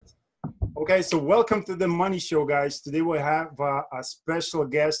Okay, so welcome to the Money Show, guys. Today we have a special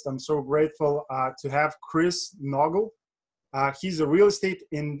guest. I'm so grateful to have Chris Naugle. He's a real estate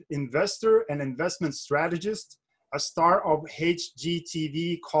investor and investment strategist, a star of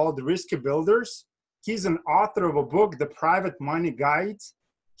HGTV called Risky Builders. He's an author of a book, The Private Money Guide.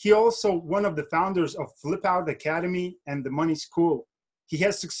 He also one of the founders of Flip Out Academy and the Money School. He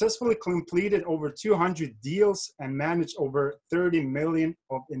has successfully completed over 200 deals and managed over 30 million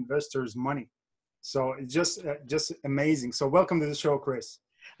of investors' money. So it's just amazing. So welcome to the show, Chris.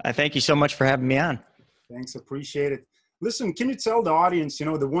 Thank you so much for having me on. Thanks, appreciate it. Listen, can you tell the audience,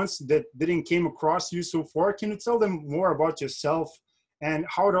 the ones that didn't came across you so far, can you tell them more about yourself and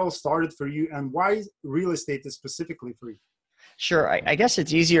how it all started for you and why real estate is specifically for you? Sure. I guess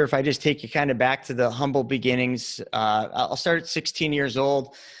it's easier if I just take you kind of back to the humble beginnings. I'll start at 16 years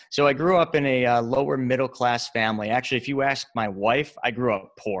old. So I grew up in a lower middle class family. Actually, if you ask my wife, I grew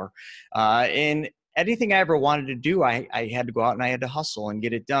up poor. And anything I ever wanted to do, I had to go out and I had to hustle and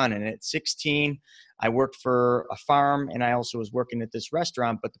get it done. And at 16, I worked for a farm and I also was working at this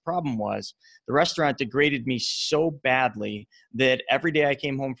restaurant. But the problem was the restaurant degraded me so badly that every day I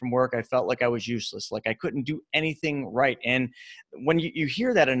came home from work, I felt like I was useless, like I couldn't do anything right. And when you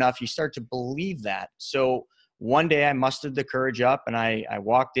hear that enough, you start to believe that. So one day I mustered the courage up and I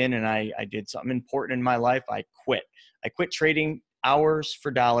walked in and I did something important in my life. I quit. I quit trading hours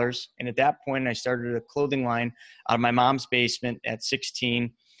for dollars. And at that point, I started a clothing line out of my mom's basement at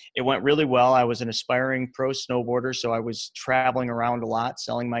 16. It went really well. I was an aspiring pro snowboarder, so I was traveling around a lot,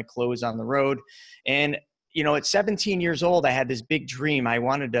 selling my clothes on the road. And, at 17 years old, I had this big dream. I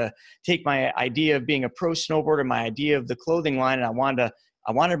wanted to take my idea of being a pro snowboarder, my idea of the clothing line, and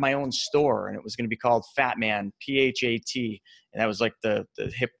I wanted my own store, and it was going to be called Fat Man, P-H-A-T. And that was like the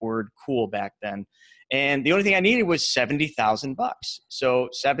hip word cool back then. And the only thing I needed was $70,000. So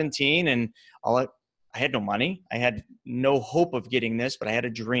 17 and I had no money. I had no hope of getting this, but I had a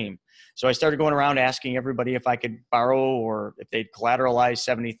dream. So I started going around asking everybody if I could borrow or if they'd collateralize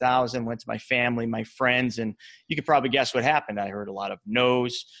 70,000, went to my family, my friends, and you could probably guess what happened. I heard a lot of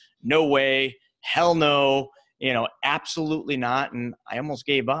no's, no way, hell no, absolutely not. And I almost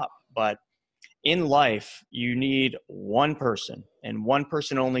gave up. But in life, you need one person and one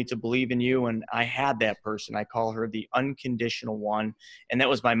person only to believe in you. And I had that person. I call her the unconditional one. And that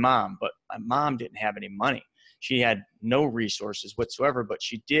was my mom. But my mom didn't have any money. She had no resources whatsoever, but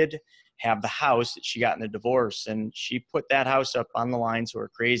she did have the house that she got in the divorce. And she put that house up on the line so her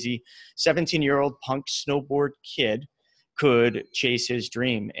crazy 17-year-old punk snowboard kid could chase his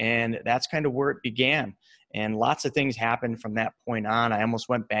dream. And that's kind of where it began. And lots of things happened from that point on. I almost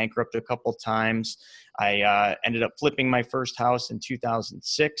went bankrupt a couple times. I ended up flipping my first house in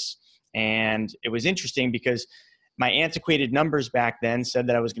 2006. And it was interesting because my antiquated numbers back then said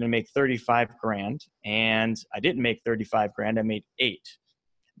that I was going to make 35 grand. And I didn't make 35 grand. I made 8.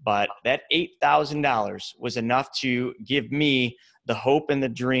 But that $8,000 was enough to give me the hope and the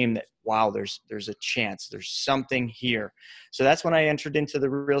dream that, wow, there's a chance, there's something here. So that's when I entered into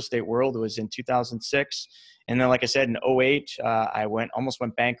the real estate world. It was in 2006. And then, like I said, in 2008, I almost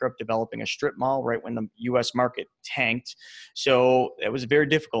went bankrupt developing a strip mall right when the U.S. market tanked. So it was very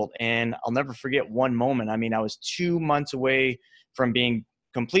difficult. And I'll never forget one moment. I mean, I was 2 months away from being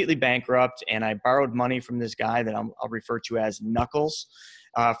completely bankrupt, and I borrowed money from this guy that I'll refer to as Knuckles.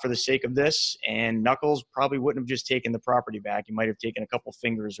 For the sake of this, and Knuckles probably wouldn't have just taken the property back. He might have taken a couple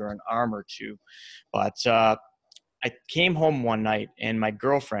fingers or an arm or two. But I came home one night and my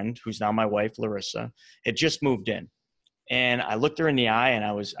girlfriend, who's now my wife, Larissa, had just moved in. And I looked her in the eye and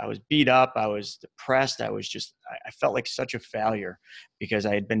I was beat up. I was depressed. I felt like such a failure because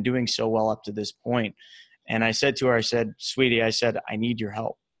I had been doing so well up to this point. And I said to her, sweetie, I need your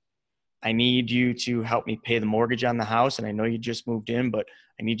help. I need you to help me pay the mortgage on the house. And I know you just moved in, but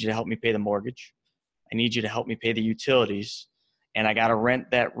I need you to help me pay the mortgage. I need you to help me pay the utilities. And I got to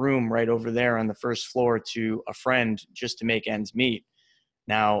rent that room right over there on the first floor to a friend just to make ends meet.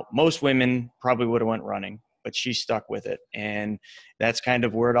 Now, most women probably would have went running, but she stuck with it. And that's kind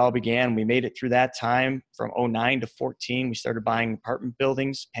of where it all began. We made it through that time from 2009 to 2014. We started buying apartment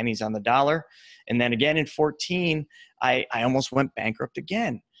buildings, pennies on the dollar. And then again in 2014, I almost went bankrupt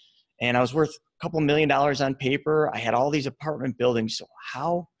again. And I was worth a couple $1 million on paper. I had all these apartment buildings. So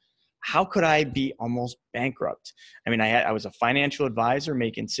how could I be almost bankrupt? I mean, I was a financial advisor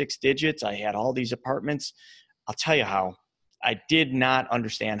making 6 digits. I had all these apartments. I'll tell you how. I did not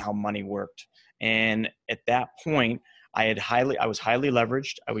understand how money worked. And at that point, I was highly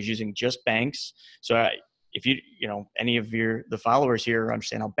leveraged. I was using just banks. So if any of the followers here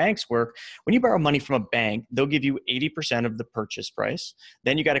understand how banks work, when you borrow money from a bank, they'll give you 80% of the purchase price.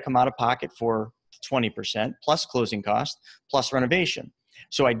 Then you got to come out of pocket for 20% plus closing cost plus renovation.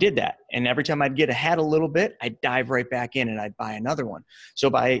 So I did that. And every time I'd get ahead a little bit, I'd dive right back in and I'd buy another one. So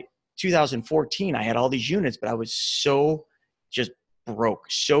by 2014, I had all these units, but I was so just broke,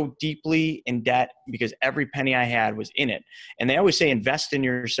 so deeply in debt because every penny I had was in it. And they always say invest in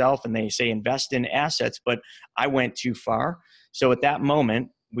yourself and they say invest in assets, but I went too far. So at that moment,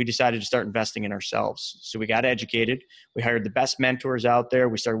 we decided to start investing in ourselves. So we got educated. We hired the best mentors out there.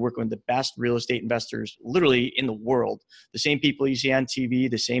 We started working with the best real estate investors literally in the world. The same people you see on TV,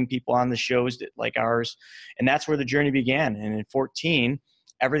 the same people on the shows like ours. And that's where the journey began. And in 14,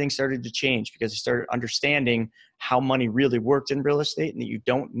 everything started to change because I started understanding how money really worked in real estate and that you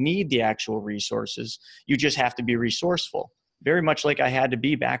don't need the actual resources. You just have to be resourceful. Very much like I had to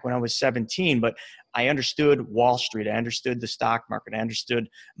be back when I was 17, but I understood Wall Street. I understood the stock market. I understood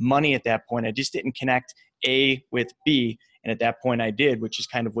money at that point. I just didn't connect A with B. And at that point I did, which is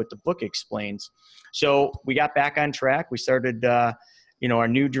kind of what the book explains. So we got back on track. We started, our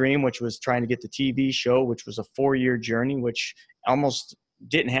new dream, which was trying to get the TV show, which was a 4-year journey, which almost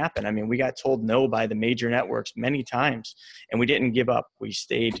didn't happen. I mean, we got told no by the major networks many times, and we didn't give up. We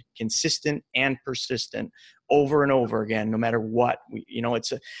stayed consistent and persistent over and over again, no matter what.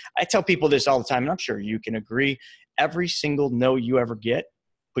 I tell people this all the time, and I'm sure you can agree. Every single no you ever get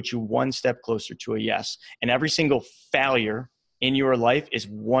puts you one step closer to a yes. And every single failure in your life is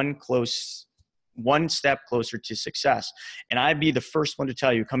one step closer to success. And I'd be the first one to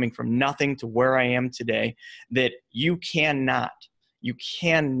tell you, coming from nothing to where I am today, that you cannot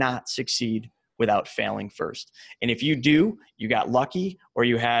succeed without failing first. And if you do, you got lucky, or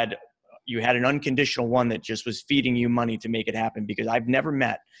you had an unconditional one that just was feeding you money to make it happen, because I've never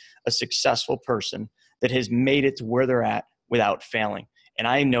met a successful person that has made it to where they're at without failing. And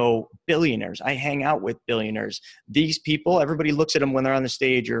I know billionaires. I hang out with billionaires. These people, everybody looks at them when they're on the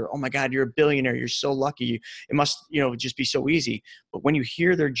stage, or, oh my God, you're a billionaire. You're so lucky. It must, just be so easy. But when you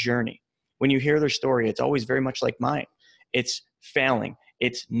hear their journey, when you hear their story, it's always very much like mine. It's failing,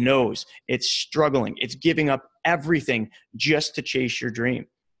 it's no's, it's struggling, it's giving up everything just to chase your dream.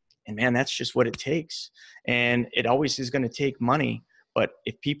 And man, that's just what it takes. And it always is going to take money. But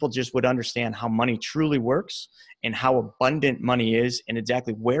if people just would understand how money truly works and how abundant money is and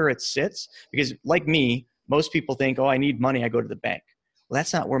exactly where it sits, because like me, most people think, oh, I need money, I go to the bank. Well,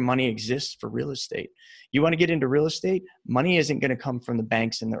 that's not where money exists for real estate. You want to get into real estate, money isn't going to come from the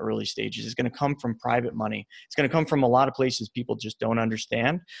banks in the early stages. It's going to come from private money. It's going to come from a lot of places people just don't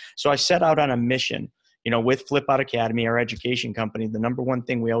understand. So I set out on a mission, with Flip Out Academy, our education company. The number one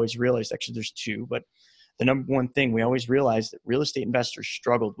thing we always realized, actually there's two, but the number one thing we always realized that real estate investors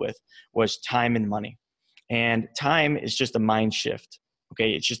struggled with was time and money. And time is just a mind shift.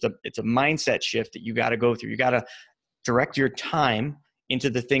 Okay. It's a mindset shift that you got to go through. You got to direct your time into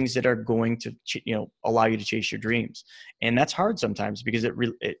the things that are going to, allow you to chase your dreams. And that's hard sometimes because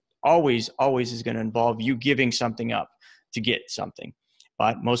it always is going to involve you giving something up to get something.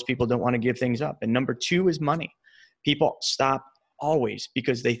 But most people don't want to give things up. And number two is money. People stop always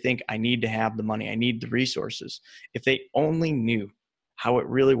because they think, I need to have the money. I need the resources. If they only knew how it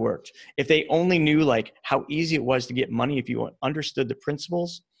really worked, if they only knew how easy it was to get money, if you understood the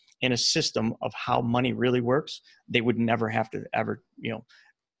principles in a system of how money really works, they would never have to ever,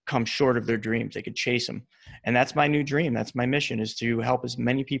 come short of their dreams. They could chase them. And that's my new dream. That's my mission, is to help as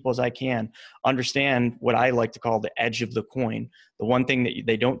many people as I can understand what I like to call the edge of the coin. The one thing that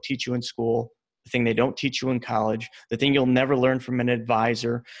they don't teach you in school, the thing they don't teach you in college, the thing you'll never learn from an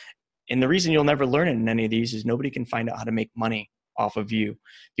advisor. And the reason you'll never learn it in any of these is nobody can find out how to make money off of you.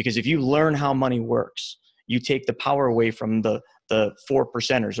 Because if you learn how money works, you take the power away from the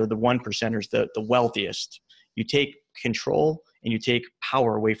 4%ers or the 1%ers, the wealthiest. You take control and you take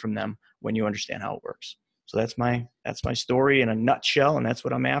power away from them when you understand how it works. So that's my story in a nutshell. And that's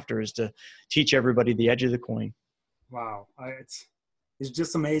what I'm after, is to teach everybody the edge of the coin. Wow. It's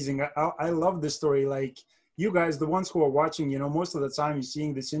just amazing. I love this story. Like, you guys, the ones who are watching, most of the time you're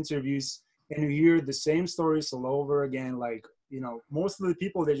seeing these interviews and you hear the same stories all over again. Like, most of the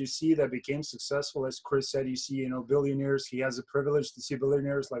people that you see that became successful, as Chris said, you see, billionaires. He has the privilege to see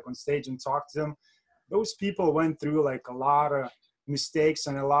billionaires on stage and talk to them. Those people went through a lot of mistakes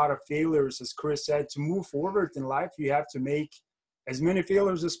and a lot of failures. As Chris said, to move forward in life, you have to make as many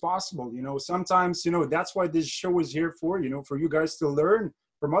failures as possible. Sometimes, that's why this show is here for you guys to learn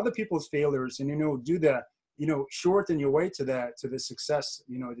from other people's failures and, do the, shorten your way to the success,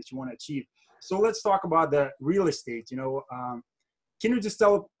 that you want to achieve. So let's talk about the real estate. Can you just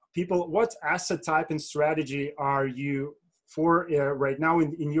tell people, what asset type and strategy are you for right now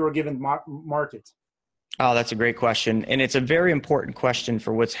in your given market? Oh, that's a great question. And it's a very important question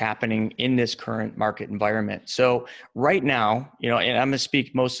for what's happening in this current market environment. So right now, and I'm going to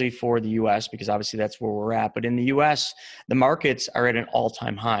speak mostly for the US because obviously that's where we're at. But in the US, the markets are at an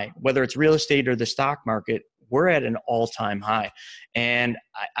all-time high. Whether it's real estate or the stock market, we're at an all-time high. And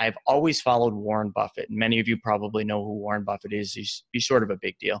I've always followed Warren Buffett. And many of you probably know who Warren Buffett is. He's sort of a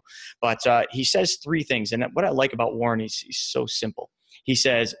big deal. But he says three things. And what I like about Warren, he's so simple. He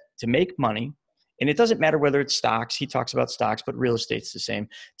says to make money, and it doesn't matter whether it's stocks. He talks about stocks, but real estate's the same.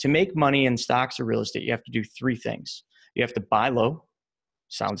 To make money in stocks or real estate, you have to do three things. You have to buy low.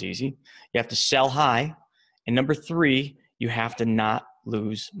 Sounds easy. You have to sell high. And number three, you have to not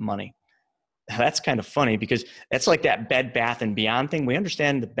lose money. That's kind of funny because that's like that Bed Bath and Beyond thing. We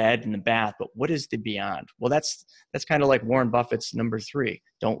understand the bed and the bath, but what is the beyond? Well, that's kind of like Warren Buffett's number three,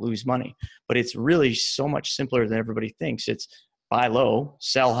 don't lose money. But it's really so much simpler than everybody thinks. It's buy low,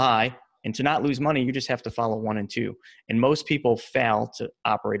 sell high. And to not lose money, you just have to follow 1 and 2. And most people fail to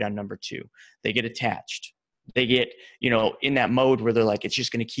operate on number 2. They get attached. They get, in that mode where they're like, it's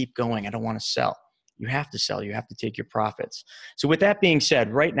just going to keep going. I don't want to sell. You have to sell. You have to take your profits. So with that being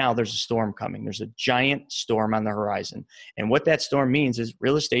said, right now there's a storm coming. There's a giant storm on the horizon. And what that storm means is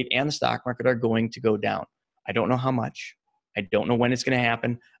real estate and the stock market are going to go down. I don't know how much. I don't know when it's going to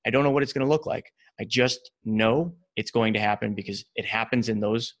happen. I don't know what it's going to look like. I just know it's going to happen because it happens in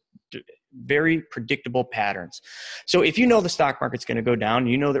those very predictable patterns. So if you know the stock market's going to go down,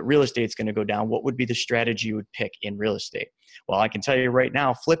 you know that real estate's going to go down, what would be the strategy you would pick in real estate? Well, I can tell you right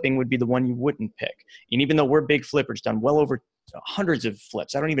now, flipping would be the one you wouldn't pick. And even though we're big flippers, done well over hundreds of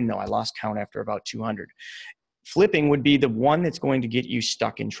flips, I don't even know, I lost count after about 200. Flipping would be the one that's going to get you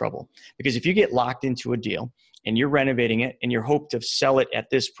stuck in trouble. Because if you get locked into a deal and you're renovating it and you hope to sell it at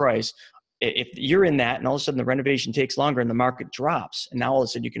this price, if you're in that and all of a sudden the renovation takes longer and the market drops and now all of a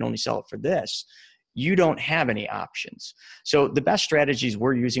sudden you can only sell it for this, you don't have any options. So the best strategies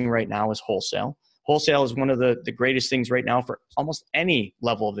we're using right now is wholesale. Wholesale is one of the greatest things right now for almost any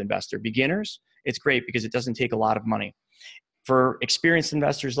level of investor. Beginners, it's great because it doesn't take a lot of money. For experienced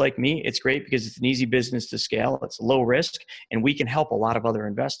investors like me, it's great because it's an easy business to scale. It's low risk, and we can help a lot of other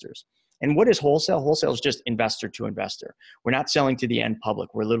investors. And what is wholesale? Wholesale is just investor to investor. We're not selling to the end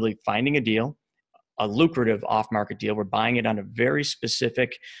public. We're literally finding a deal, a lucrative off-market deal. We're buying it on a very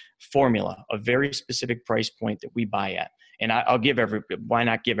specific formula, a very specific price point that we buy at. And I'll give why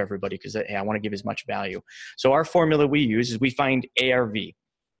not give everybody? Because I want to give as much value. So our formula we use is we find ARV,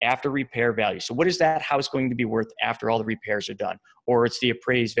 after repair value. So what is that house going to be worth after all the repairs are done? Or it's the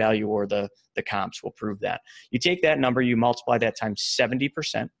appraised value, or the comps will prove that. You take that number, you multiply that times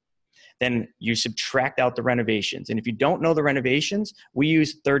 70%. Then you subtract out the renovations. And if you don't know the renovations, we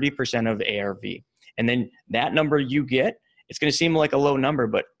use 30% of ARV. And then that number you get, it's going to seem like a low number,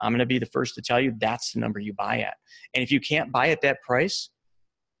 but I'm going to be the first to tell you that's the number you buy at. And if you can't buy at that price,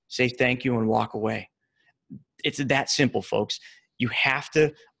 say thank you and walk away. It's that simple, folks. You have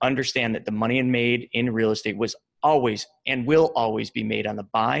to understand that the money made in real estate was always and will always be made on the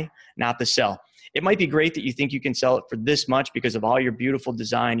buy, not the sell. It might be great that you think you can sell it for this much because of all your beautiful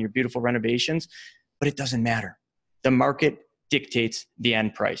design, your beautiful renovations, but it doesn't matter. The market dictates the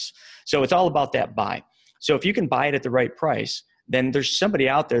end price. So it's all about that buy. So if you can buy it at the right price, then there's somebody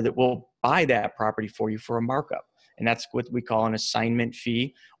out there that will buy that property for you for a markup. And that's what we call an assignment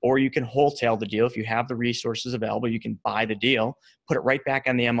fee. Or you can wholesale the deal. If you have the resources available, you can buy the deal, put it right back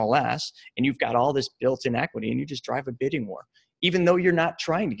on the MLS, and you've got all this built-in equity, and you just drive a bidding war. Even though you're not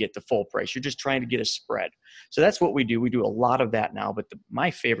trying to get the full price, you're just trying to get a spread. So that's what we do. We do a lot of that now. But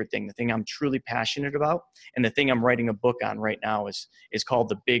my favorite thing, the thing I'm truly passionate about, and the thing I'm writing a book on right now is called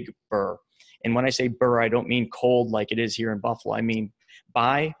the Big BRRRR. And when I say BRRRR, I don't mean cold like it is here in Buffalo. I mean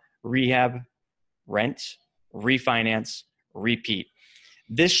buy, rehab, rent, refinance, repeat.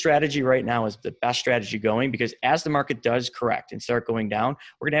 This strategy right now is the best strategy going, because as the market does correct and start going down,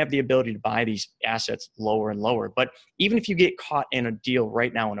 we're going to have the ability to buy these assets lower and lower. But even if you get caught in a deal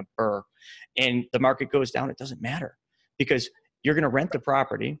right now in a BRRRR and the market goes down, it doesn't matter, because you're going to rent the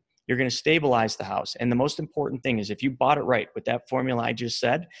property, you're going to stabilize the house. And the most important thing is, if you bought it right with that formula I just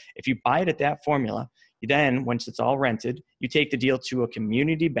said, if you buy it at that formula, then once it's all rented, you take the deal to a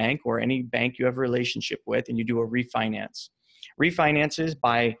community bank or any bank you have a relationship with, and you do a refinance. Refinances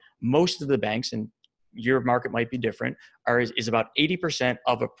by most of the banks, and your market might be different, is about 80%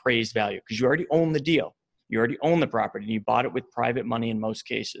 of appraised value, because you already own the deal. You already own the property, and you bought it with private money in most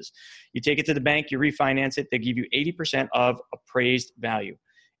cases. You take it to the bank, you refinance it, they give you 80% of appraised value.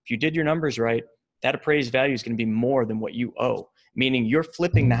 If you did your numbers right, that appraised value is going to be more than what you owe, meaning you're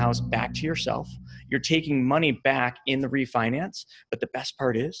flipping the house back to yourself. You're taking money back in the refinance. But the best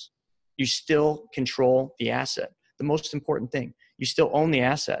part is you still control the asset. The most important thing, you still own the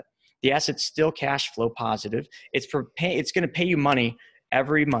asset. The asset's still cash flow positive. It's going to pay you money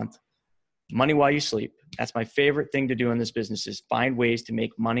every month. Money while you sleep. That's my favorite thing to do in this business, is find ways to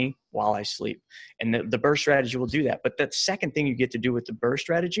make money while I sleep. And the BRRRR strategy will do that. But the second thing you get to do with the BRRRR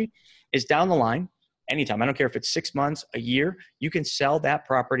strategy is down the line, anytime, I don't care if it's 6 months, a year, you can sell that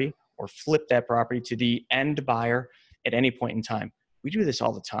property or flip that property to the end buyer at any point in time. We do this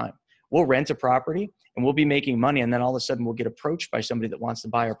all the time. We'll rent a property and we'll be making money, and then all of a sudden we'll get approached by somebody that wants to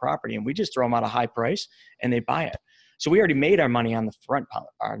buy our property, and we just throw them out a high price and they buy it. So we already made our money on the front part,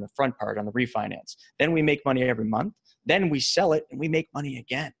 on the refinance. Then we make money every month. Then we sell it and we make money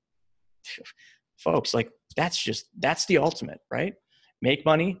again. Folks, like that's the ultimate, right? Make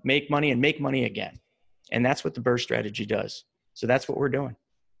money, and make money again. And that's what the BRRRR strategy does. So that's what we're doing.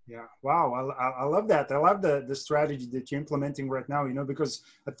 Yeah. Wow. I love that. I love the strategy that you're implementing right now, because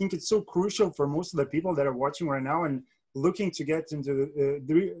I think it's so crucial for most of the people that are watching right now and looking to get into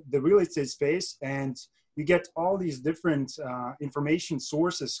the real estate space. And you get all these different information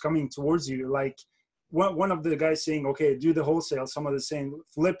sources coming towards you. Like one of the guys saying, okay, do the wholesale. Some of the saying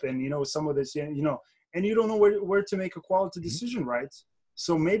flip, and, some of this, and you don't know where to make a quality decision, right?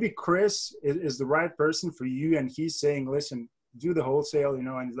 So maybe Chris is the right person for you. And he's saying, listen, do the wholesale,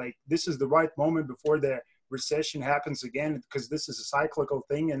 and like, this is the right moment before the recession happens again, because this is a cyclical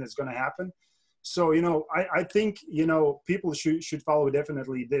thing and it's going to happen. So, I think, people should follow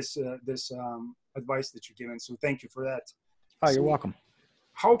definitely this advice that you're giving. So thank you for that. Oh, you're welcome.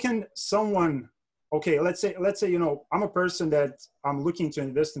 How can someone, okay, let's say, I'm a person that I'm looking to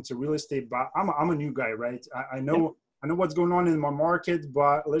invest into real estate, but I'm a new guy, right? I know what's going on in my market,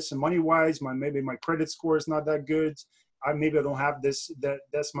 but listen, money wise, maybe my credit score is not that good. Maybe I don't have this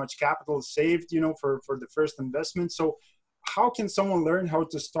much capital saved, for the first investment. So how can someone learn how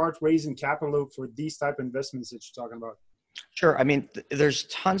to start raising capital for these type of investments that you're talking about? Sure. I mean, there's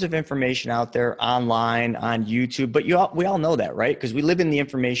tons of information out there online, on YouTube, but we all know that, right? Because we live in the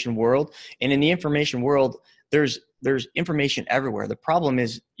information world, and in the information world, there's information everywhere. The problem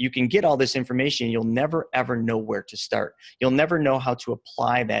is you can get all this information, you'll never ever know where to start. You'll never know how to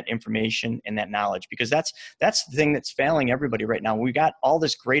apply that information and that knowledge, because that's the thing that's failing everybody right now. We got all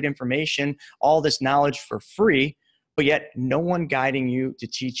this great information, all this knowledge for free, but yet no one guiding you to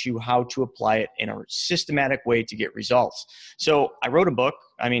teach you how to apply it in a systematic way to get results. So I wrote a book.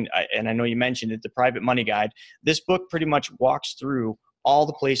 I mean, and I know you mentioned it, The Private Money Guide. This book pretty much walks through all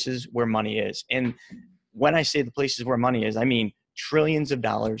the places where money is. And when I say the places where money is, I mean trillions of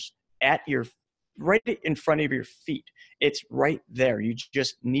dollars right in front of your feet. It's right there. You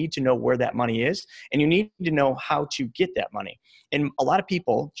just need to know where that money is, and you need to know how to get that money. And a lot of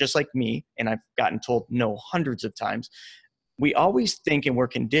people, just like me, and I've gotten told no hundreds of times, we always think and we're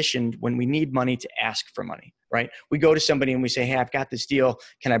conditioned when we need money to ask for money, right? We go to somebody and we say, hey, I've got this deal.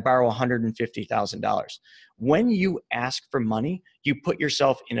 Can I borrow $150,000? When you ask for money, you put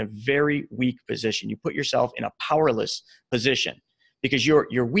yourself in a very weak position. You put yourself in a powerless position because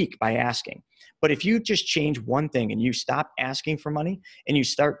you're weak by asking. But if you just change one thing and you stop asking for money and you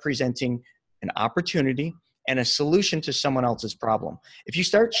start presenting an opportunity and a solution to someone else's problem, if you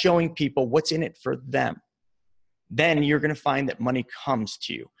start showing people what's in it for them, then you're going to find that money comes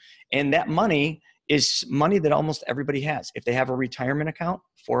to you. And that money is money that almost everybody has. If they have a retirement account,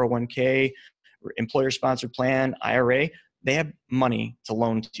 401k, employer-sponsored plan, IRA, they have money to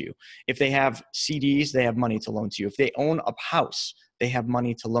loan to you. If they have CDs, they have money to loan to you. If they own a house, they have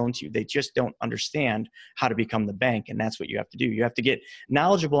money to loan to you. They just don't understand how to become the bank, and that's what you have to do. You have to get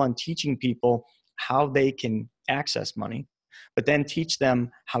knowledgeable on teaching people how they can access money, but then teach them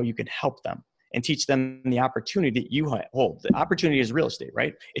how you can help them and teach them the opportunity that you hold. The opportunity is real estate,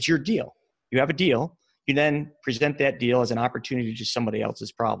 right? It's your deal. You have a deal. You then present that deal as an opportunity to somebody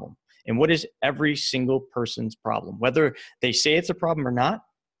else's problem. And what is every single person's problem? Whether they say it's a problem or not,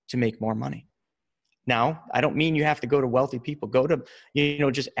 to make more money. Now, I don't mean you have to go to wealthy people. Go to,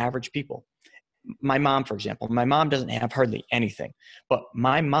 just average people. My mom, for example, my mom doesn't have hardly anything, but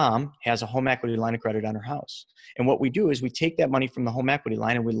my mom has a home equity line of credit on her house. And what we do is we take that money from the home equity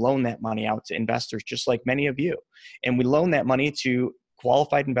line and we loan that money out to investors, just like many of you. And we loan that money to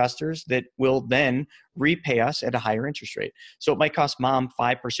qualified investors that will then repay us at a higher interest rate. So it might cost mom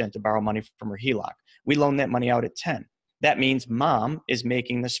 5% to borrow money from her HELOC. We loan that money out at 10. That means mom is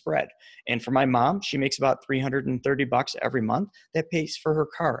making the spread. And for my mom, she makes about $330 every month. That pays for her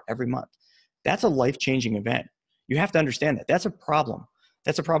car every month. That's a life-changing event. You have to understand that. That's a problem.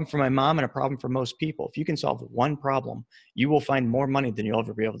 That's a problem for my mom and a problem for most people. If you can solve one problem, you will find more money than you'll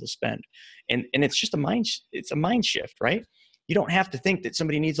ever be able to spend. And it's just it's a mind shift, right? You don't have to think that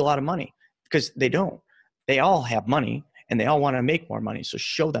somebody needs a lot of money, because they don't. They all have money and they all want to make more money. So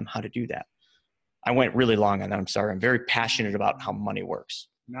show them how to do that. I went really long on that. I'm sorry. I'm very passionate about how money works.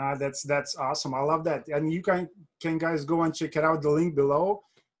 Nah, that's awesome. I love that. And you can guys go and check it out. The link below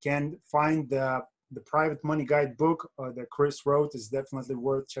can find the Private Money Guide book that Chris wrote. Is definitely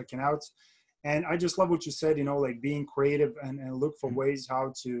worth checking out. And I just love what you said, like being creative and look for ways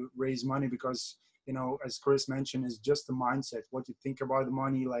how to raise money, because, as Chris mentioned, is just the mindset, what you think about the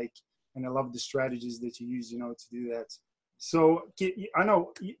money, and I love the strategies that you use, to do that. So I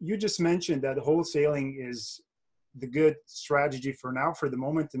know you just mentioned that wholesaling is the good strategy for now, for the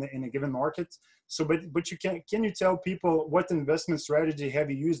moment in a given market. So, but can you tell people what investment strategy have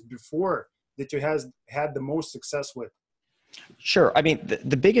you used before that you has had the most success with? Sure. I mean,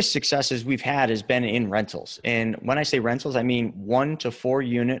 the biggest successes we've had has been in rentals. And when I say rentals, I mean 1 to 4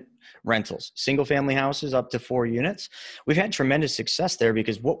 unit rentals, single family houses up to 4 units. We've had tremendous success there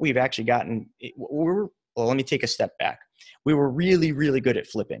because what we've actually gotten, well, let me take a step back. We were really, really good at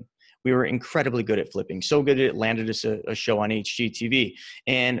flipping. We were incredibly good at flipping. So good it landed us a show on HGTV.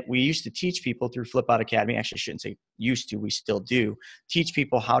 And we used to teach people through Flip Out Academy. Actually, I shouldn't say used to, we still do teach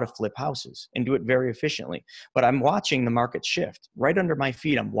people how to flip houses and do it very efficiently. But I'm watching the market shift right under my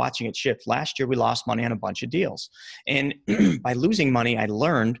feet. I'm watching it shift. Last year, we lost money on a bunch of deals. And by losing money, I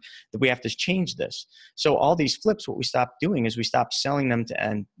learned that we have to change this. So all these flips, what we stopped doing is we stopped selling them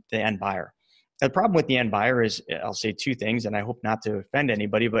to the end buyer. The problem with the end buyer is, I'll say 2 things, and I hope not to offend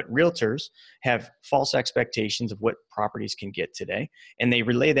anybody, but realtors have false expectations of what properties can get today. And they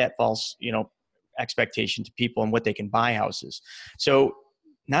relay that false, expectation to people and what they can buy houses. So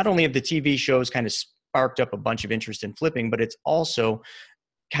not only have the TV shows kind of sparked up a bunch of interest in flipping, but it's also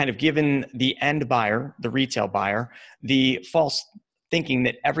kind of given the end buyer, the retail buyer, the false thinking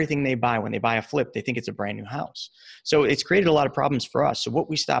that everything they buy when they buy a flip, they think it's a brand new house. So it's created a lot of problems for us. So what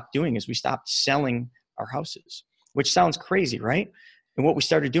we stopped doing is we stopped selling our houses, which sounds crazy, right? And what we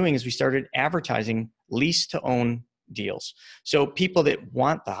started doing is we started advertising lease to own deals. So people that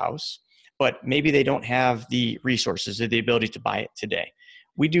want the house, but maybe they don't have the resources or the ability to buy it today.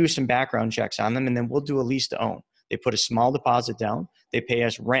 We do some background checks on them, and then we'll do a lease to own. They put a small deposit down. They pay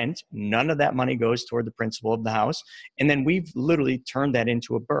us rent. None of that money goes toward the principal of the house. And then we've literally turned that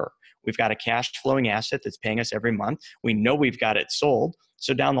into a BRRRR. We've got a cash flowing asset that's paying us every month. We know we've got it sold.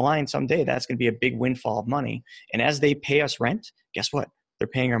 So down the line, someday, that's going to be a big windfall of money. And as they pay us rent, guess what? They're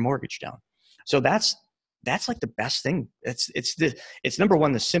paying our mortgage down. So that's like the best thing. It's number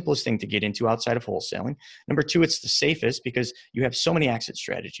one, the simplest thing to get into outside of wholesaling. Number 2, it's the safest because you have so many exit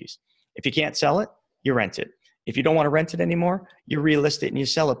strategies. If you can't sell it, you rent it. If you don't want to rent it anymore, you relist it and you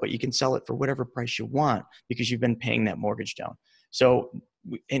sell it, but you can sell it for whatever price you want because you've been paying that mortgage down. So,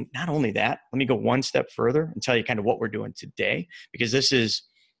 and not only that, let me go one step further and tell you kind of what we're doing today, because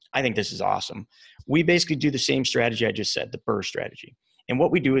I think this is awesome. We basically do the same strategy I just said, the BRRRR strategy. And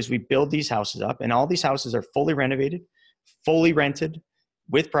what we do is we build these houses up, and all these houses are fully renovated, fully rented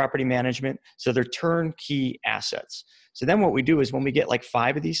with property management. So they're turnkey assets. So then what we do is when we get like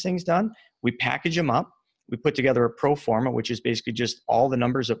 5 of these things done, we package them up. We put together a pro forma, which is basically just all the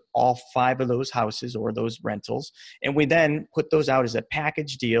numbers of all 5 of those houses or those rentals. And we then put those out as a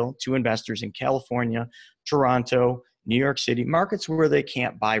package deal to investors in California, Toronto, New York City, markets where they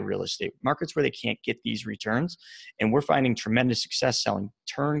can't buy real estate, markets where they can't get these returns. And we're finding tremendous success selling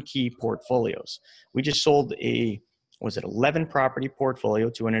turnkey portfolios. We just sold 11 property portfolio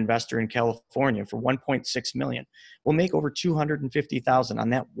to an investor in California for $1.6 million. We'll make over $250,000 on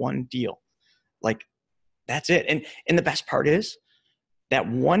that one deal. Like, that's it. And the best part is that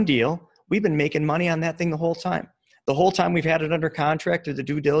one deal, we've been making money on that thing the whole time. The whole time we've had it under contract or the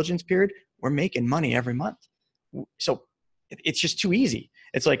due diligence period, we're making money every month. So it's just too easy.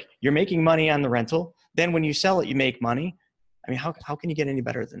 It's like you're making money on the rental. Then when you sell it, you make money. I mean, how can you get any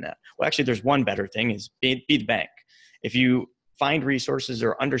better than that? Well, actually, there's one better thing is be the bank. If you find resources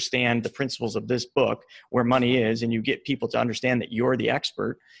or understand the principles of this book where money is, and you get people to understand that you're the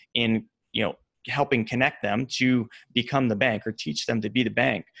expert in, helping connect them to become the bank or teach them to be the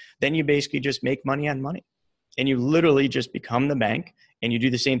bank, then you basically just make money on money. And you literally just become the bank, and you do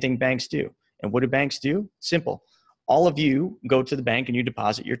the same thing banks do. And what do banks do? Simple. All of you go to the bank and you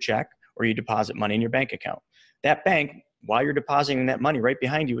deposit your check or you deposit money in your bank account. That bank, while you're depositing that money right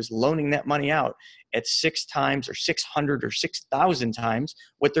behind you, is loaning that money out at 6 times or 600 or 6,000 times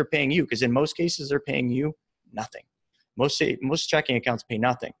what they're paying you. Because in most cases, they're paying you nothing. Most checking accounts pay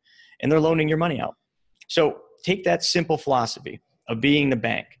nothing, and they're loaning your money out. So take that simple philosophy of being the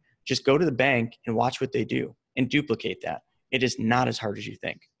bank. Just go to the bank and watch what they do and duplicate that. It is not as hard as you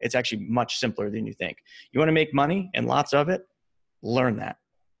think. It's actually much simpler than you think. You want to make money and lots of it, learn that.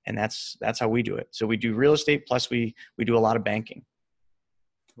 And that's how we do it. So we do real estate, plus we do a lot of banking.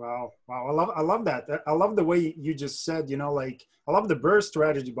 Wow. I love that. I love the way you just said, you know, like, I love the BRRRR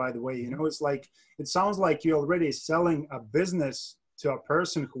strategy, by the way. You know, it's like, it sounds like you're already selling a business to a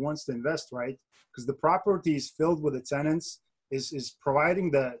person who wants to invest, right? Because the property is filled with the tenants, is providing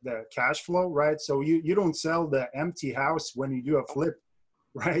the cash flow, right? So you don't sell the empty house when you do a flip,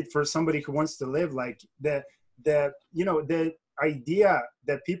 right? For somebody who wants to live. Like the you know, the idea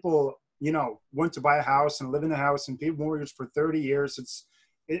that people, you know, want to buy a house and live in a house and pay mortgage for 30 years,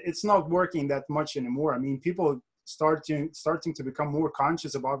 it's not working that much anymore. I mean, people starting to become more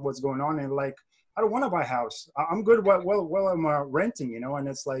conscious about what's going on, and like, I don't want to buy a house. I'm good while I'm renting, you know. And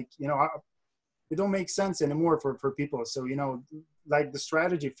it's like, you know, it don't make sense anymore for people. So, you know, like the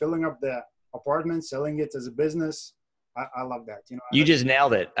strategy, filling up the apartment, selling it as a business. I love that. You know, you just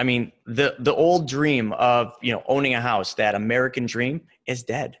nailed it. I mean, the old dream of, you know, owning a house, that American dream, is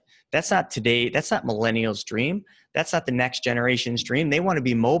dead. That's not today. That's not millennials' dream. That's not the next generation's dream. They want to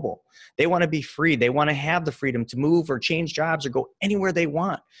be mobile. They want to be free. They want to have the freedom to move or change jobs or go anywhere they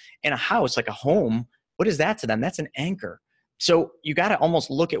want. And a house, like a home, what is that to them? That's an anchor. So you got to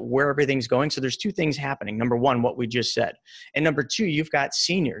almost look at where everything's going. So there's two things happening. Number one, what we just said. And number two, you've got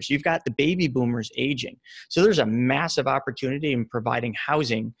seniors. You've got the baby boomers aging. So there's a massive opportunity in providing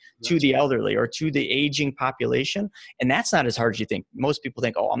housing to the elderly or to the aging population. And that's not as hard as you think. Most people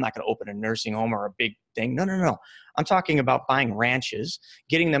think, oh, I'm not going to open a nursing home or a big thing. No. I'm talking about buying ranches,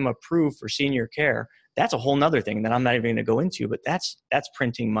 getting them approved for senior care. That's a whole nother thing that I'm not even going to go into, but that's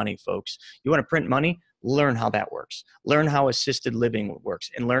printing money, folks. You want to print money? Learn how that works. Learn how assisted living works,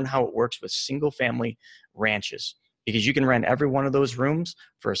 and learn how it works with single family ranches, because you can rent every one of those rooms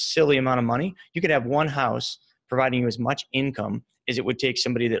for a silly amount of money. You could have one house providing you as much income as it would take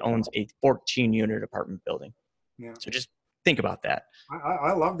somebody that owns a 14-unit apartment building. Yeah. So just think about that.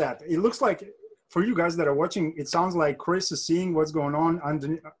 I love that. It looks like, for you guys that are watching, it sounds like Chris is seeing what's going on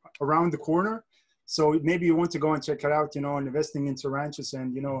around the corner. So maybe you want to go and check it out, you know, and investing into ranches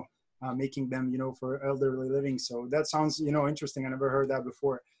and, you know, making them, you know, for elderly living. So that sounds, you know, interesting. I never heard that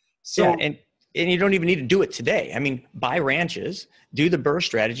before. So, yeah, and you don't even need to do it today. I mean, buy ranches, do the BRRRR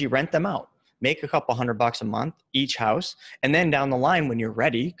strategy, rent them out, make a couple $100 a month each house. And then down the line, when you're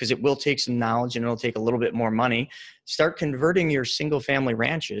ready, because it will take some knowledge and it'll take a little bit more money, start converting your single family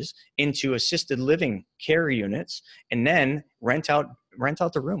ranches into assisted living care units, and then rent out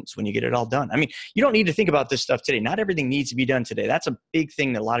the rooms when you get it all done. I mean, you don't need to think about this stuff today. Not everything needs to be done today. That's a big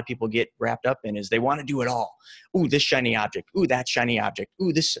thing that a lot of people get wrapped up in, is they want to do it all. Ooh, this shiny object. Ooh, that shiny object.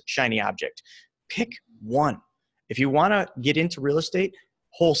 Ooh, this shiny object. Pick one. If you want to get into real estate,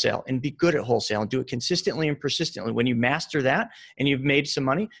 wholesale, and be good at wholesale and do it consistently and persistently. When you master that and you've made some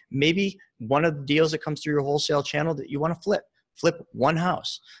money, maybe one of the deals that comes through your wholesale channel that you want to flip one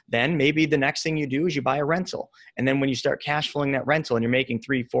house. Then maybe the next thing you do is you buy a rental. And then when you start cash flowing that rental and you're making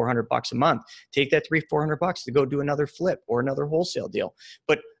 $300-400 a month, take that $300-400 to go do another flip or another wholesale deal.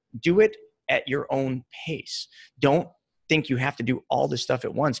 But do it at your own pace. Don't think you have to do all this stuff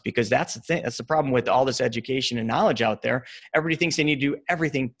at once, because that's the thing. That's the problem with all this education and knowledge out there. Everybody thinks they need to do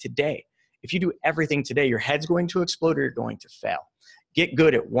everything today. If you do everything today, your head's going to explode or you're going to fail. Get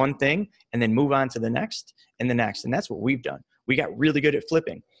good at one thing and then move on to the next and the next. And that's what we've done. We got really good at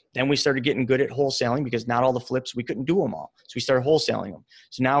flipping. Then we started getting good at wholesaling, because not all the flips, we couldn't do them all. So we started wholesaling them.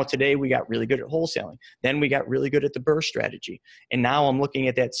 So now today we got really good at wholesaling. Then we got really good at the BRRRR strategy. And now I'm looking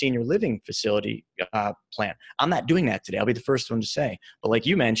at that senior living facility plan. I'm not doing that today. I'll be the first one to say. But like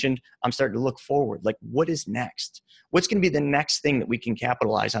you mentioned, I'm starting to look forward. Like, what is next? What's going to be the next thing that we can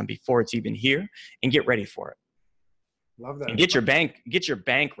capitalize on before it's even here, and get ready for it? Love that. And get your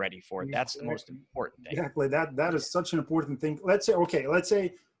bank ready for it. That's the most important thing. Exactly. That is such an important thing. Let's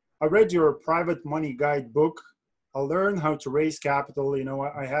say I read your private money guide book. I learned how to raise capital. You know,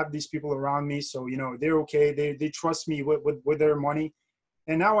 I have these people around me, so, you know, they're okay. They trust me with their money.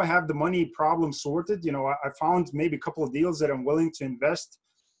 And now I have the money problem sorted. You know, I found maybe a couple of deals that I'm willing to invest.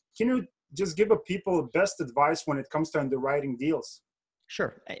 Can you just give people best advice when it comes to underwriting deals?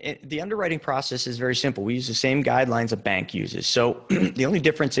 Sure. The underwriting process is very simple. We use the same guidelines a bank uses. So the only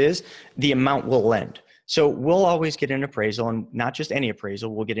difference is the amount we'll lend. So we'll always get an appraisal, and not just any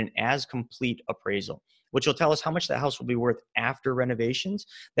appraisal. We'll get an as complete appraisal, which will tell us how much the house will be worth after renovations.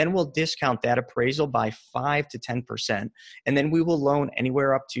 Then we'll discount that appraisal by 5 to 10%. And then we will loan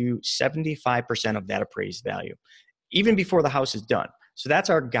anywhere up to 75% of that appraised value, even before the house is done. So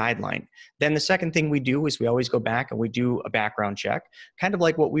that's our guideline. Then the second thing we do is we always go back and we do a background check, kind of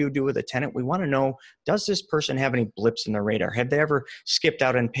like what we would do with a tenant. We want to know, does this person have any blips in their radar? Have they ever skipped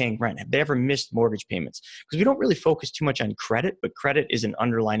out on paying rent? Have they ever missed mortgage payments? Because we don't really focus too much on credit, but credit is an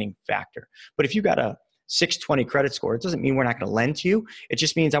underlining factor. But if you got a 620 credit score, it doesn't mean we're not going to lend to you. It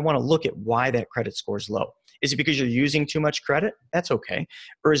just means I want to look at why that credit score is low. Is it because you're using too much credit? That's okay.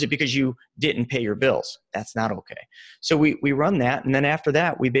 Or is it because you didn't pay your bills? That's not okay. So we run that. And then after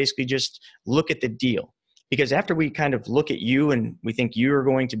that, we basically just look at the deal. Because after we kind of look at you and we think you're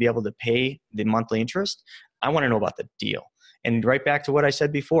going to be able to pay the monthly interest, I want to know about the deal. And right back to what I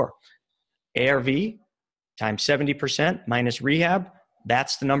said before, ARV times 70% minus rehab,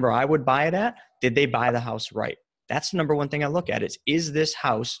 that's the number I would buy it at. Did they buy the house right? That's the number one thing I look at is this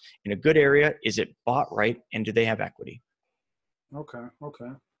house in a good area? Is it bought right? And do they have equity? Okay.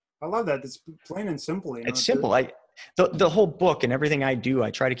 I love that. It's plain and simple. It's simple. The whole book and everything I do,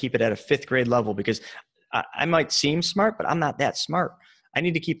 I try to keep it at a 5th grade level because I might seem smart, but I'm not that smart. I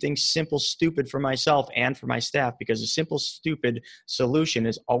need to keep things simple, stupid for myself and for my staff because a simple, stupid solution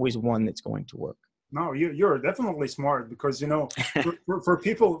is always one that's going to work. No, you're definitely smart because, for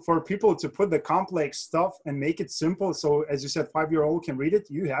people to put the complex stuff and make it simple. So as you said, 5-year-old can read it.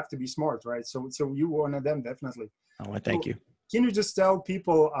 You have to be smart, right? So you one of them, definitely. Oh, well, thank you. Can you just tell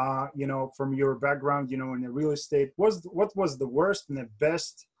people, from your background, in the real estate, what was the worst and the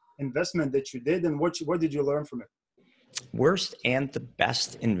best investment that you did, and what did you learn from it? Worst and the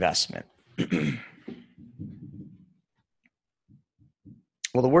best investment.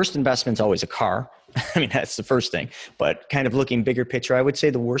 Well, the worst investment is always a car. I mean, that's the first thing. But kind of looking bigger picture, I would say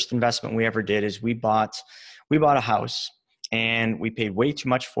the worst investment we ever did is we bought a house and we paid way too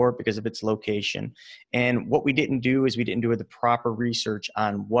much for it because of its location. And what we didn't do is we didn't do the proper research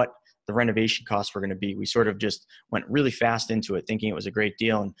on what the renovation costs were going to be. We sort of just went really fast into it thinking it was a great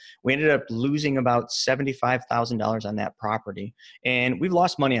deal. And we ended up losing about $75,000 on that property. And we've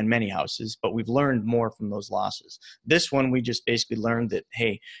lost money on many houses, but we've learned more from those losses. This one, we just basically learned that,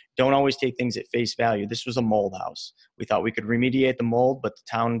 hey, don't always take things at face value. This was a mold house. We thought we could remediate the mold, but the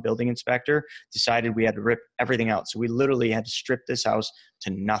town building inspector decided we had to rip everything out. So we literally had to strip this house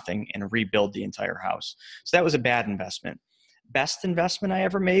to nothing and rebuild the entire house. So that was a bad investment. Best investment I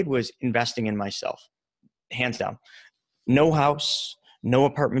ever made was investing in myself, hands down. No house, no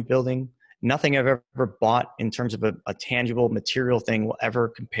apartment building, nothing I've ever bought in terms of a tangible material thing will ever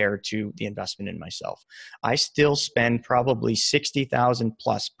compare to the investment in myself. I still spend probably $60,000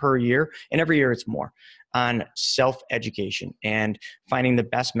 plus per year, and every year it's more, on self-education and finding the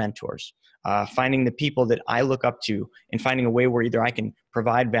best mentors, finding the people that I look up to and finding a way where either I can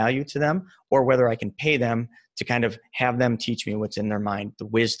provide value to them or whether I can pay them to kind of have them teach me what's in their mind, the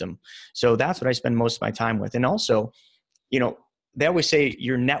wisdom. So that's what I spend most of my time with. And also, they always say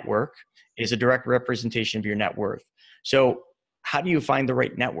your network is a direct representation of your net worth. So how do you find the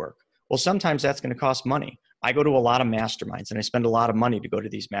right network? Well, sometimes that's going to cost money. I go to a lot of masterminds and I spend a lot of money to go to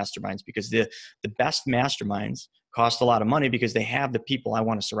these masterminds because the best masterminds cost a lot of money because they have the people I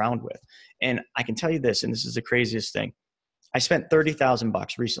want to surround with. And I can tell you this, and this is the craziest thing. I spent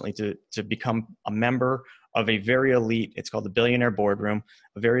 $30,000 recently to become a member of a very elite, it's called the Billionaire Boardroom,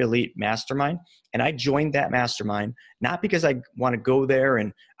 a very elite mastermind. And I joined that mastermind, not because I want to go there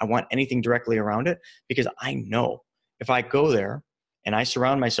and I want anything directly around it, because I know if I go there and I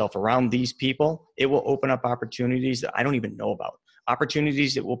surround myself around these people, it will open up opportunities that I don't even know about,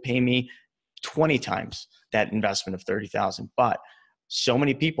 opportunities that will pay me 20 times that investment of 30,000. But so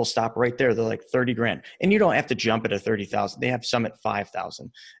many people stop right there. They're like 30 grand. And you don't have to jump at a 30,000. They have some at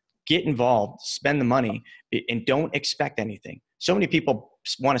 5,000. Get involved, spend the money, and don't expect anything. So many people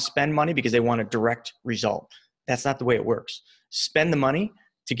want to spend money because they want a direct result. That's not the way it works. Spend the money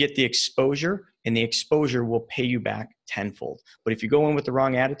to get the exposure, and the exposure will pay you back tenfold. But if you go in with the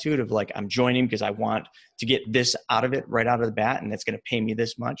wrong attitude of like, I'm joining because I want to get this out of it right out of the bat, and that's going to pay me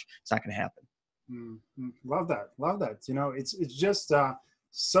this much, it's not going to happen. Love that. It's just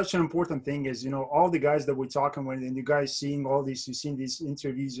such an important thing is, all the guys that we're talking with and you guys seeing all these, you've seen these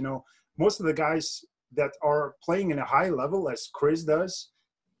interviews, most of the guys that are playing in a high level as Chris does,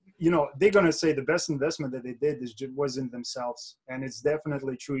 they're going to say the best investment that they did was in themselves. And it's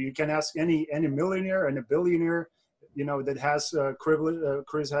definitely true. You can ask any millionaire and a billionaire, that has privilege,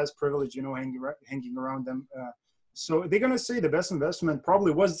 Chris has privilege, hanging around them. So they're going to say the best investment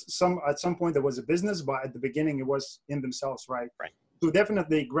probably was at some point there was a business, but at the beginning it was in themselves, right? Right. So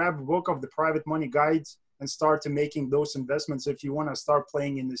definitely grab a book of the Private Money Guides and start to making those investments if you want to start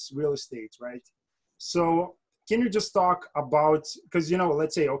playing in this real estate, right? So can you just talk about, because,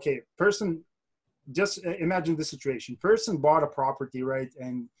 let's say, okay, person just imagine the situation. Person bought a property, right?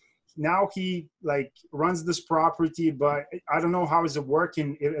 And now he like runs this property, but I don't know how is it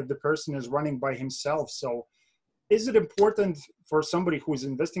working if the person is running by himself. So is it important for somebody who's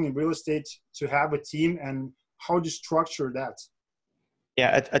investing in real estate to have a team, and how to structure that?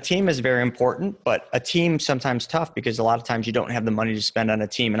 Yeah, a team is very important, but a team sometimes tough because a lot of times you don't have the money to spend on a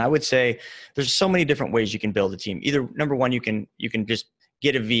team. And I would say there's so many different ways you can build a team. Either number one, you can just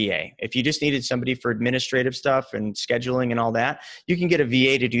get a VA. If you just needed somebody for administrative stuff and scheduling and all that, you can get a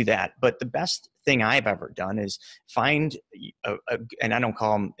VA to do that. But the best thing I've ever done is find and I don't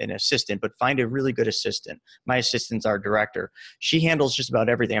call him an assistant, but find a really good assistant. My assistant's our director. She handles just about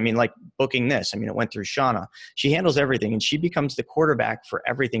everything. I mean, like booking this. I mean, it went through Shauna. She handles everything, and she becomes the quarterback for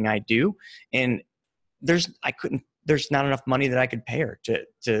everything I do. And there's not enough money that I could pay her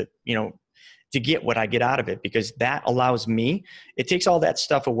to get what I get out of it, because that allows me, it takes all that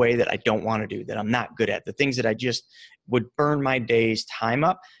stuff away that I don't want to do, that I'm not good at, the things that I just would burn my day's time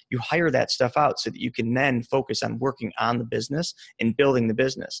up. You hire that stuff out so that you can then focus on working on the business and building the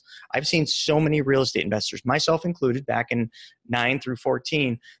business. I've seen so many real estate investors, myself included, back in 9 through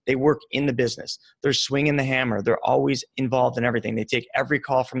 14, they work in the business. They're swinging the hammer. They're always involved in everything. They take every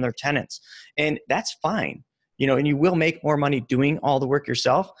call from their tenants, and that's fine. And you will make more money doing all the work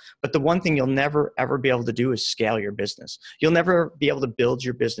yourself. But the one thing you'll never, ever be able to do is scale your business. You'll never be able to build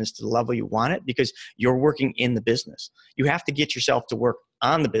your business to the level you want it because you're working in the business. You have to get yourself to work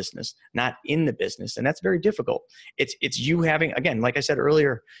on the business, not in the business. And that's very difficult. It's you having, again, like I said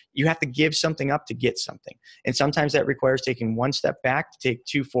earlier, you have to give something up to get something. And sometimes that requires taking one step back to take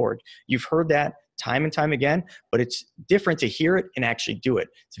two forward. You've heard that time and time again, but it's different to hear it and actually do it.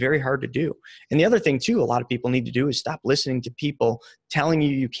 It's very hard to do. And the other thing too, a lot of people need to do is stop listening to people telling you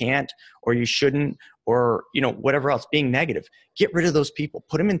you can't or you shouldn't or, whatever else, being negative. Get rid of those people,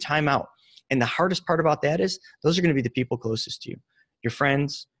 put them in timeout. And the hardest part about that is those are going to be the people closest to you, your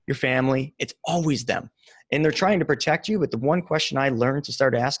friends, your family. It's always them. And they're trying to protect you. But the one question I learned to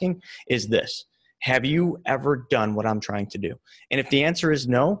start asking is this: have you ever done what I'm trying to do? And if the answer is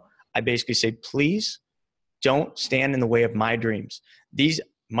no, I basically say, please don't stand in the way of my dreams. These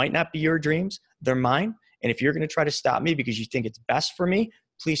might not be your dreams, they're mine. And if you're going to try to stop me because you think it's best for me,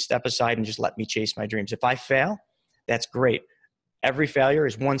 please step aside and just let me chase my dreams. If I fail, that's great. Every failure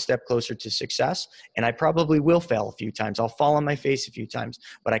is one step closer to success. And I probably will fail a few times. I'll fall on my face a few times,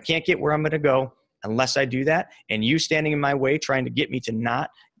 but I can't get where I'm going to go unless I do that. And you standing in my way, trying to get me to not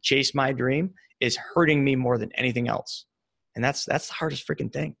chase my dream, is hurting me more than anything else. And that's the hardest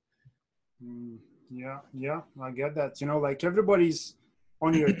freaking thing. Yeah, I get that. Like everybody's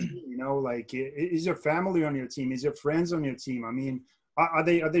on your team, like is your family on your team? Is your friends on your team? I mean, are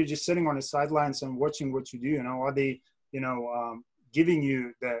they just sitting on the sidelines and watching what you do? Are they, giving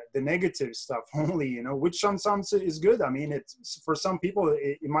you the negative stuff only, which sometimes is good. I mean, it's for some people,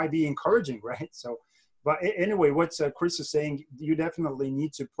 it might be encouraging, right? So, but anyway, what Chris is saying, you definitely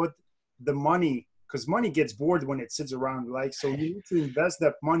need to put the money, because money gets bored when it sits around. Like, so you need to invest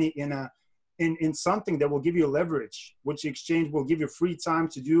that money in something that will give you leverage, which exchange will give you free time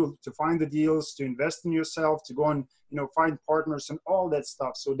to find the deals, to invest in yourself, to go and, find partners and all that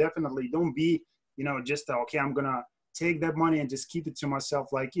stuff. So definitely don't be, just, okay, I'm going to take that money and just keep it to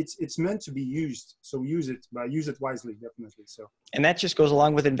myself. Like it's meant to be used. So use it wisely, definitely. So. And that just goes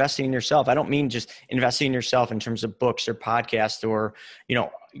along with investing in yourself. I don't mean just investing in yourself in terms of books or podcasts or,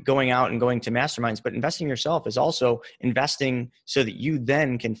 going out and going to masterminds, but investing in yourself is also investing so that you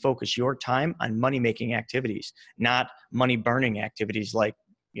then can focus your time on money-making activities, not money-burning activities like,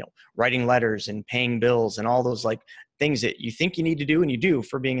 writing letters and paying bills and all those like things that you think you need to do and you do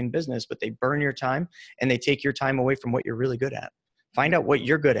for being in business, but they burn your time and they take your time away from what you're really good at. Find out what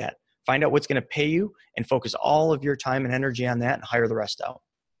you're good at. Find out what's going to pay you and focus all of your time and energy on that and hire the rest out.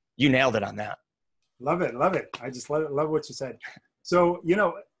 You nailed it on that. Love it. I just love what you said. So,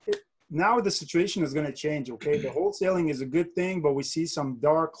 now the situation is going to change, okay? The wholesaling is a good thing, but we see some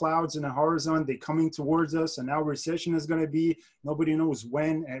dark clouds in the horizon. They're coming towards us, and now recession is going to be. Nobody knows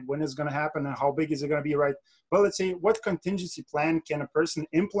when it's going to happen and how big is it going to be, right? But let's say, what contingency plan can a person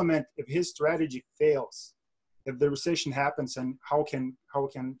implement if his strategy fails? If the recession happens, and how can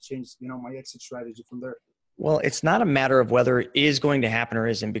change, my exit strategy from there? Well, it's not a matter of whether it is going to happen or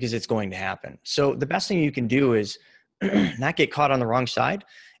isn't, because it's going to happen. So the best thing you can do is not get caught on the wrong side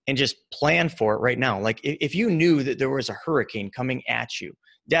and just plan for it right now. Like if you knew that there was a hurricane coming at you,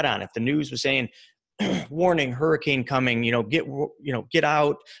 dead on, if the news was saying, warning, hurricane coming, get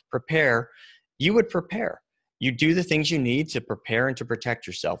out, prepare, you would prepare. You do the things you need to prepare and to protect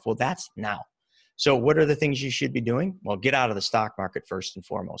yourself. Well, that's now. So what are the things you should be doing? Well, get out of the stock market first and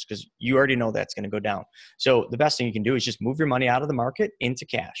foremost, because you already know that's going to go down. So the best thing you can do is just move your money out of the market into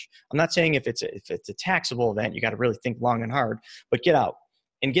cash. I'm not saying if it's a taxable event, you got to really think long and hard, but get out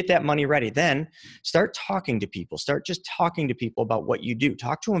and get that money ready. Then start talking to people. Start just talking to people about what you do.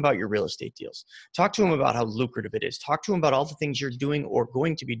 Talk to them about your real estate deals. Talk to them about how lucrative it is. Talk to them about all the things you're doing or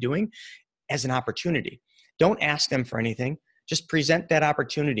going to be doing as an opportunity. Don't ask them for anything. Just present that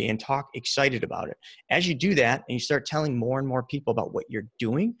opportunity and talk excited about it. As you do that and you start telling more and more people about what you're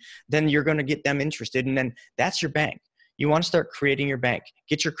doing, then you're going to get them interested. And then that's your bank. You want to start creating your bank,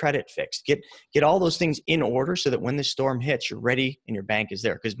 get your credit fixed, get all those things in order so that when the storm hits, you're ready and your bank is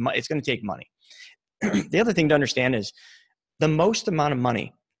there, because it's going to take money. The other thing to understand is the most amount of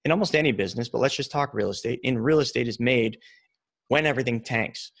money in almost any business, but let's just talk real estate. In real estate is made when everything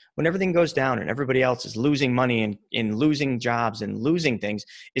tanks, when everything goes down and everybody else is losing money and losing jobs and losing things,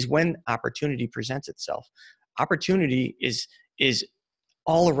 is when opportunity presents itself. Opportunity is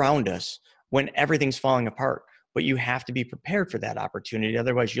all around us when everything's falling apart. But you have to be prepared for that opportunity.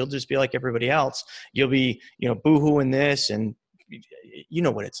 Otherwise, you'll just be like everybody else. You'll be, boo-hooing this, and you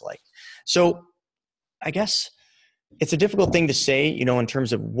know what it's like. So I guess it's a difficult thing to say, in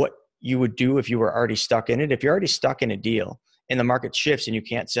terms of what you would do if you were already stuck in it. If you're already stuck in a deal and the market shifts and you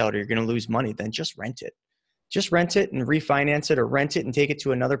can't sell it or you're going to lose money, then just rent it. Just rent it and refinance it, or rent it and take it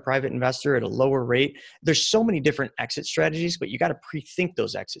to another private investor at a lower rate. There's so many different exit strategies, but you got to pre-think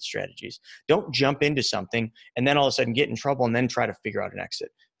those exit strategies. Don't jump into something and then all of a sudden get in trouble and then try to figure out an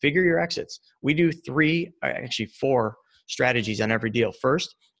exit. Figure your exits. We do 4 strategies on every deal.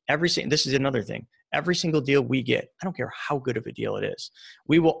 First, this is another thing. Every single deal we get, I don't care how good of a deal it is,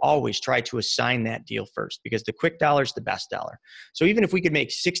 we will always try to assign that deal first, because the quick dollar is the best dollar. So even if we could make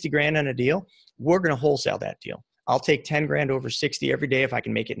 60 grand on a deal, we're going to wholesale that deal. I'll take 10 grand over 60 every day if I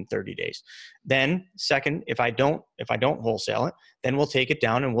can make it in 30 days. Then second, if I don't wholesale it, then we'll take it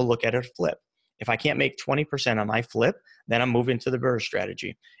down and we'll look at a flip. If I can't make 20% on my flip, then I'm moving to the BRRRR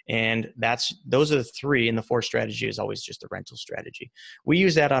strategy. And those are the 3, and the 4th strategy is always just a rental strategy. We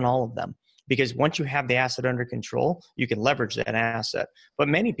use that on all of them, because once you have the asset under control, you can leverage that asset. But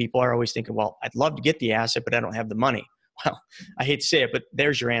many people are always thinking, well, I'd love to get the asset, but I don't have the money. Well, I hate to say it, but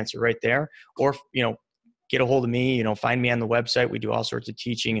there's your answer right there. Or, get a hold of me, find me on the website. We do all sorts of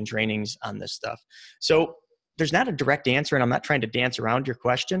teaching and trainings on this stuff. So there's not a direct answer, and I'm not trying to dance around your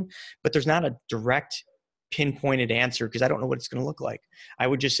question, but there's not a direct pinpointed answer, because I don't know what it's going to look like. I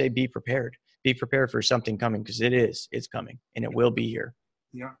would just say be prepared. Be prepared for something coming, because it's coming and it will be here.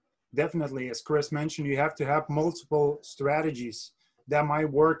 Yeah, definitely. As Chris mentioned, you have to have multiple strategies that might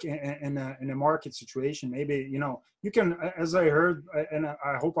work in a market situation. Maybe, you can, as I heard, and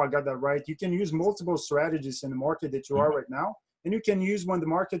I hope I got that right, you can use multiple strategies in the market that you are right now, and you can use when the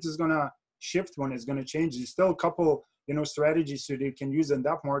market is going to shift, when it's going to change. There's still a couple, strategies that you can use in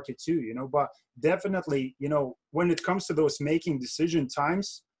that market too, but definitely, when it comes to those making decision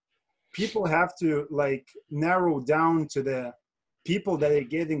times, people have to narrow down to the people that they're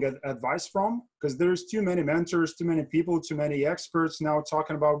getting advice from, because there's too many mentors, too many people, too many experts now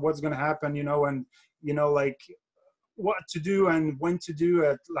talking about what's going to happen, and what to do and when to do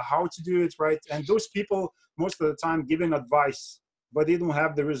it, how to do it, right? And those people most of the time giving advice, but they don't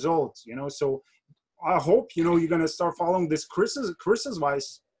have the results, So I hope, you're going to start following this Chris's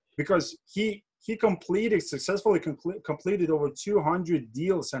advice, because he successfully completed over 200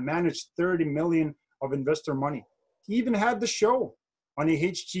 deals and managed 30 million of investor money. He even had the show on a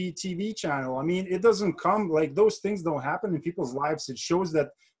HGTV channel. I mean, it doesn't come those things don't happen in people's lives. It shows that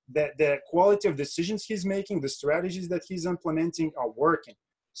the quality of decisions he's making, the strategies that he's implementing are working.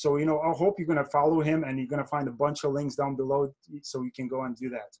 So, I hope you're going to follow him, and you're going to find a bunch of links down below so you can go and do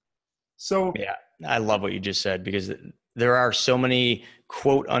that. So yeah, I love what you just said, because there are so many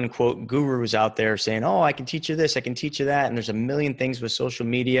quote unquote gurus out there saying, oh, I can teach you this, I can teach you that. And there's a million things with social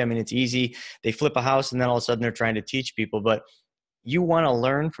media. I mean, it's easy. They flip a house and then all of a sudden they're trying to teach people. But you want to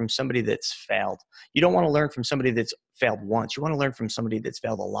learn from somebody that's failed. You don't want to learn from somebody that's failed once. You want to learn from somebody that's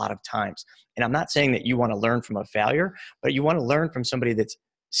failed a lot of times. And I'm not saying that you want to learn from a failure, but you want to learn from somebody that's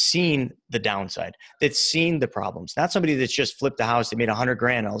seen the downside, that's seen the problems, not somebody that's just flipped a house, they made 100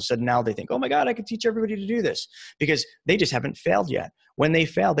 grand. All of a sudden now they think, oh my God, I can teach everybody to do this, because they just haven't failed yet. When they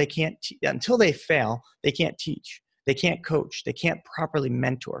fail, they can't, until they fail, they can't teach. They can't coach. They can't properly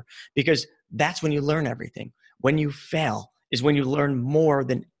mentor, because that's when you learn everything. When you fail is when you learn more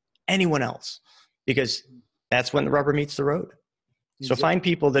than anyone else, because that's when the rubber meets the road. So find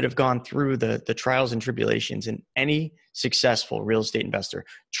people that have gone through the trials and tribulations, and any successful real estate investor,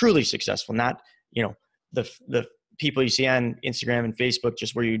 truly successful, not, the people you see on Instagram and Facebook,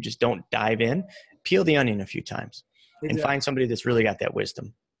 just where you just don't dive in. peel the onion a few times and Exactly. find somebody that's really got that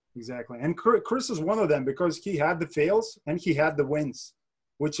wisdom. Exactly. And Chris is one of them because he had the fails and he had the wins,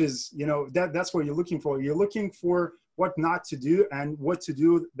 which is, you know, that's what you're looking for. You're looking for what not to do and what to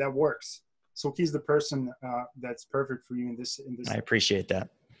do that works. So he's the person that's perfect for you in this. I appreciate that.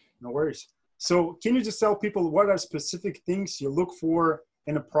 No worries. So can you just tell people what are specific things you look for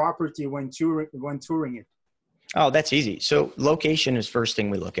in a property when touring it? Oh, that's easy. So location is first thing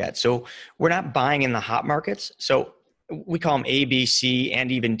we look at. So we're not buying in the hot markets. So we call them A, B, C,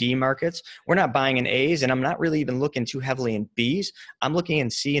 and even D markets. We're not buying in A's, and I'm not really even looking too heavily in B's. I'm looking in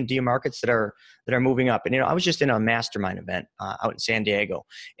C and D markets that are moving up. And, you know, I was just in a mastermind event out in San Diego,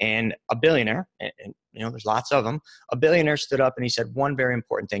 and a billionaire, and, you know, there's lots of them, a billionaire stood up and he said one very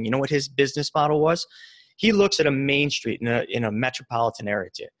important thing. You know what his business model was? He looks at a main street in a metropolitan area.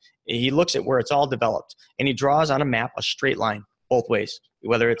 He looks at where it's all developed, and he draws on a map a straight line both ways,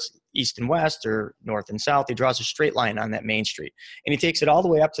 whether it's east and west or north and south. He draws a straight line on that main street, and he takes it all the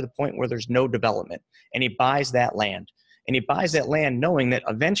way up to the point where there's no development, and he buys that land. And he buys that land knowing that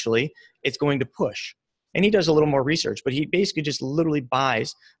eventually it's going to push. And he does a little more research, but he basically just literally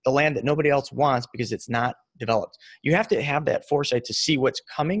buys the land that nobody else wants because it's not developed. You have to have that foresight to see what's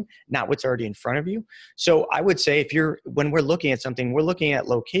coming, not what's already in front of you. So I would say when we're looking at something, we're looking at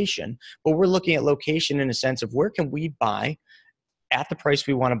location, but we're looking at location in a sense of where can we buy at the price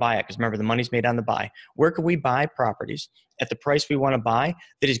we want to buy it, because remember, the money's made on the buy. Where can we buy properties at the price we want to buy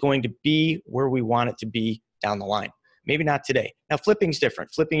that is going to be where we want it to be down the line? Maybe not today. Now, flipping's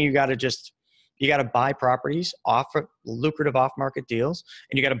different. Flipping, you got to buy properties off of lucrative off-market deals,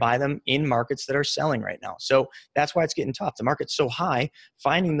 and you got to buy them in markets that are selling right now. So that's why it's getting tough. The market's so high,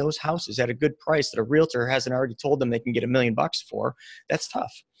 finding those houses at a good price that a realtor hasn't already told them they can get $1 million for, that's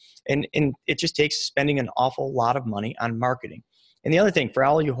tough. And it just takes spending an awful lot of money on marketing. And the other thing for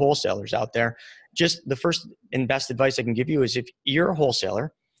all you wholesalers out there, just the first and best advice I can give you is if you're a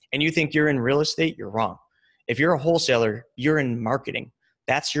wholesaler and you think you're in real estate, you're wrong. If you're a wholesaler, you're in marketing.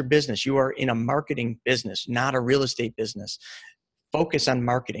 That's your business. You are in a marketing business, not a real estate business. Focus on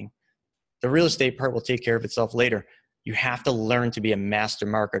marketing. The real estate part will take care of itself later. You have to learn to be a master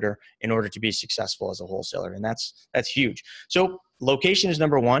marketer in order to be successful as a wholesaler. And that's huge. So location is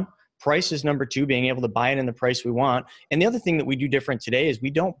number one. Price is number two, being able to buy it in the price we want. And the other thing that we do different today is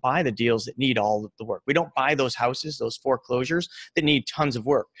we don't buy the deals that need all of the work. We don't buy those houses, those foreclosures that need tons of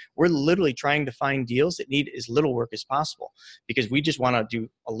work. We're literally trying to find deals that need as little work as possible because we just want to do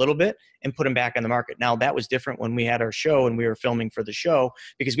a little bit and put them back on the market. Now, that was different when we had our show and we were filming for the show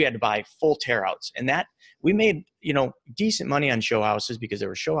because we had to buy full tear outs. And that we made, you know, decent money on show houses because they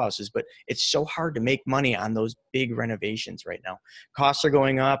were show houses, but it's so hard to make money on those big renovations right now. Costs are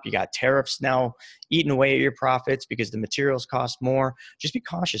going up. You got tariffs now eating away at your profits because the materials cost more. Just be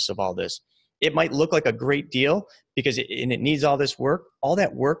cautious of all this. It might look like a great deal because it needs all this work. All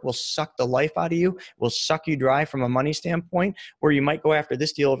that work will suck the life out of you, will suck you dry from a money standpoint, where you might go after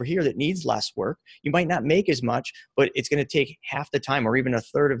this deal over here that needs less work. You might not make as much, but it's going to take half the time or even a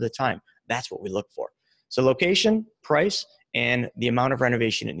third of the time. That's what we look for. So location, price, and the amount of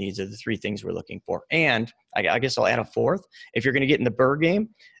renovation it needs are the three things we're looking for. And I guess I'll add a fourth. If you're going to get in the BRRRR game,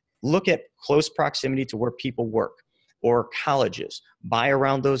 look at close proximity to where people work or colleges. Buy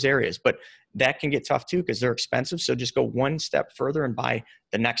around those areas. But that can get tough too because they're expensive. So just go one step further and buy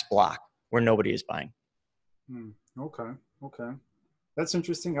the next block where nobody is buying. Okay. That's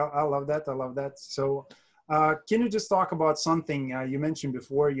interesting. I love that. So can you just talk about something you mentioned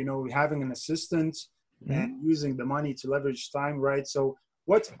before, you know, having an assistant and using the money to leverage time, right? So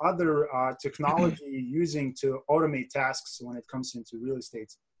what other technology are you using to automate tasks when it comes into real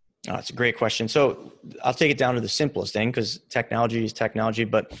estate? Oh, that's a great question. So I'll take it down to the simplest thing because technology is technology,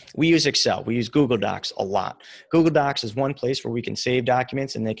 but we use Excel. We use Google Docs a lot. Google Docs is one place where we can save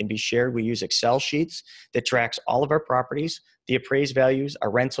documents and they can be shared. We use Excel sheets that tracks all of our properties, the appraised values, our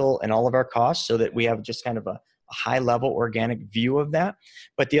rental, and all of our costs so that we have just kind of a high-level organic view of that.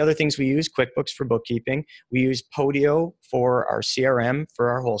 But the other things we use, QuickBooks for bookkeeping. We use Podio for our CRM for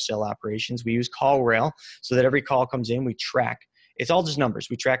our wholesale operations. We use CallRail so that every call comes in, we track. It's all just numbers.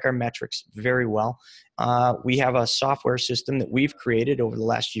 We track our metrics very well. We have a software system that we've created over the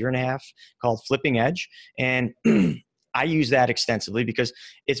last year and a half called Flipping Edge. And I use that extensively because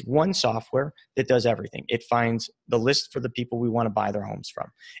it's one software that does everything. It finds the list for the people we want to buy their homes from.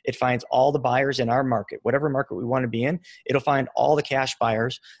 It finds all the buyers in our market, whatever market we want to be in. It'll find all the cash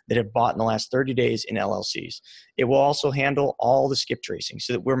buyers that have bought in the last 30 days in LLCs. It will also handle all the skip tracing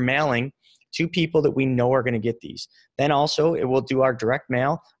so that we're mailing to people that we know are going to get these. Then also it will do our direct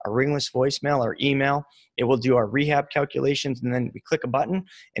mail, our ringless voicemail, our email, It will do our rehab calculations, and then we click a button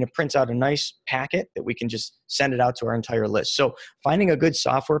and it prints out a nice packet that we can just send it out to our entire list. So finding a good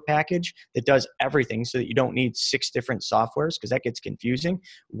software package that does everything so that you don't need 6 different softwares, because that gets confusing.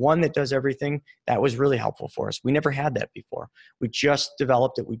 One that does everything, that was really helpful for us. We never had that before. We just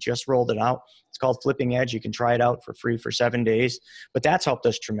developed it. We just rolled it out. It's called Flipping Edge. You can try it out for free for 7 days, but that's helped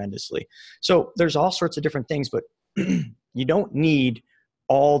us tremendously. So there's all sorts of different things, but you don't need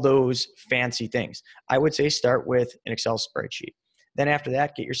all those fancy things. I would say start with an Excel spreadsheet. Then after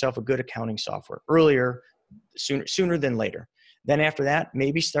that, get yourself a good accounting software earlier, sooner than later. Then after that,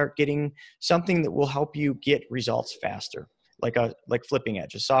 maybe start getting something that will help you get results faster, like Flipping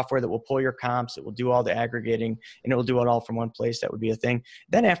Edge, a software that will pull your comps, it will do all the aggregating, and it will do it all from one place. That would be a thing.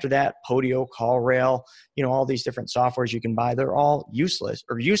 Then after that, Podio, CallRail, all these different softwares you can buy, they're all useless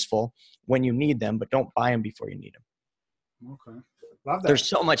or useful when you need them, but don't buy them before you need them. Okay. Love that. There's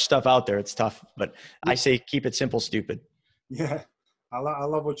so much stuff out there. It's tough, but I say keep it simple, stupid. Yeah. I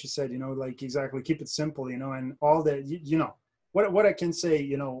love what you said, like exactly keep it simple, and all that, what I can say,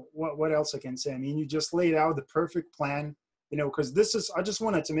 what else I can say? I mean, you just laid out the perfect plan, because I just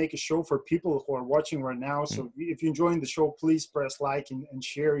wanted to make a show for people who are watching right now. So if you're enjoying the show, please press like and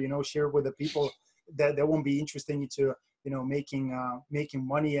share, share with the people that won't be interested into, making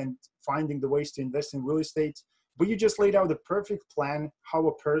money and finding the ways to invest in real estate. But you just laid out the perfect plan how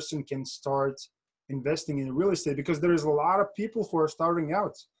a person can start investing in real estate, because there's a lot of people who are starting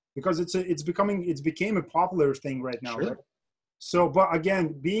out because it became a popular thing right now. Sure. Right? So, but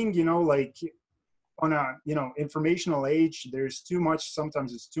again, being, like on a, informational age,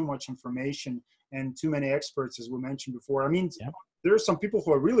 sometimes it's too much information and too many experts, as we mentioned before. I mean, there are some people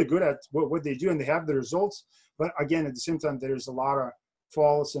who are really good at what they do and they have the results. But again, at the same time, there's a lot of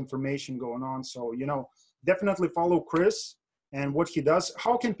false information going on. So, definitely follow Chris and what he does.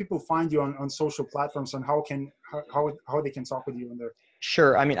 How can people find you on social platforms, and how they can talk with you in there?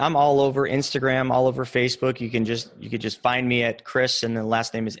 Sure. I mean, I'm all over Instagram, all over Facebook. You could just find me at Chris, and the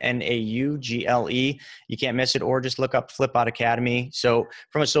last name is Naugle. You can't miss it, or just look up Flip Out Academy. So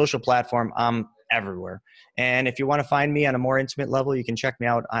from a social platform, I'm everywhere. And if you want to find me on a more intimate level, you can check me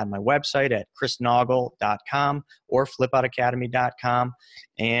out on my website at chrisnaugle.com or flipoutacademy.com.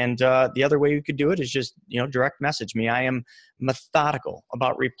 And the other way you could do it is just, direct message me. I am methodical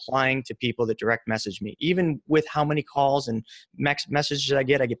about replying to people that direct message me. Even with how many calls and messages I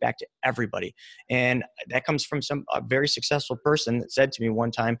get back to everybody. And that comes from a very successful person that said to me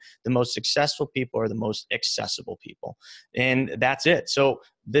one time, the most successful people are the most accessible people. And that's it. So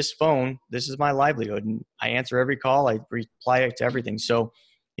this phone, this is my livelihood, and I answer every call. I reply to everything. So,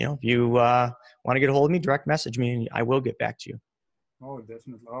 if you want to get a hold of me, direct message me, and I will get back to you. Oh,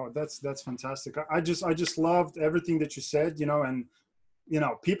 definitely. Oh, that's fantastic. I just loved everything that you said, and,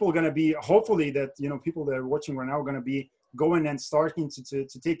 people are going to be, hopefully that, people that are watching right now are going to be going and starting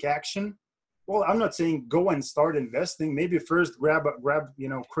to take action. Well, I'm not saying go and start investing. Maybe first grab,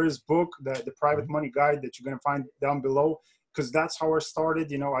 Chris' book, the Private Money Guide that you're going to find down below, because that's how I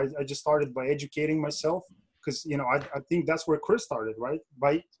started. I just started by educating myself, because, I think that's where Chris started, right?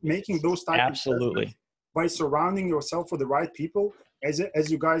 By making those types Absolutely. of by surrounding yourself with the right people. As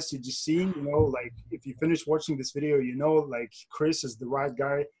you guys, you just seen, like if you finish watching this video, like Chris is the right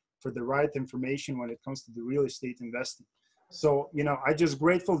guy for the right information when it comes to the real estate investing. So, I just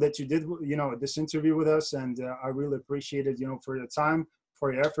grateful that you did, this interview with us, and I really appreciate it, for your time,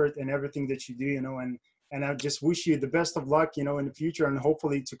 for your effort and everything that you do, and I just wish you the best of luck, in the future, and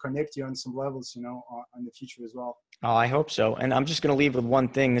hopefully to connect you on some levels, in the future as well. Oh, I hope so. And I'm just going to leave with one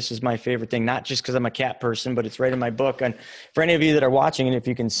thing. This is my favorite thing, not just because I'm a cat person, but it's right in my book. And for any of you that are watching, and if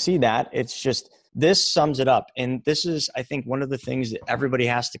you can see that, it's just, this sums it up. And this is, I think, one of the things that everybody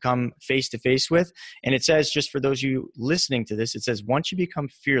has to come face to face with. And it says, just for those of you listening to this, it says, once you become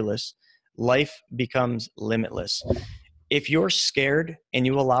fearless, life becomes limitless. If you're scared and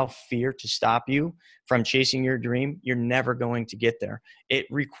you allow fear to stop you from chasing your dream, you're never going to get there. It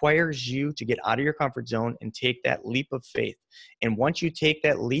requires you to get out of your comfort zone and take that leap of faith. And once you take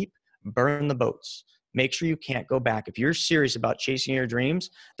that leap, burn the boats. Make sure you can't go back. If you're serious about chasing your dreams,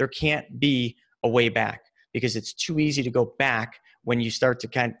 there can't be a way back, because it's too easy to go back when you start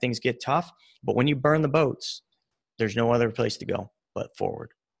to things get tough. But when you burn the boats, there's no other place to go but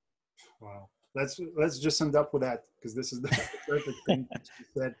forward. Wow. Let's just end up with that, because this is the perfect thing that you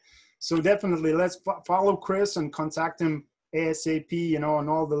said. So definitely let's follow Chris and contact him ASAP, on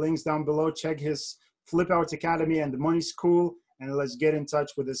all the links down below. Check his Flip Out Academy and the Money School, and let's get in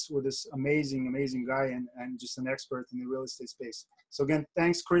touch with this amazing guy and just an expert in the real estate space. So again,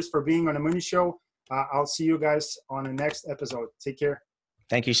 thanks Chris for being on the Money Show. I'll see you guys on the next episode. Take care.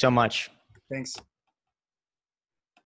 Thank you so much. Thanks.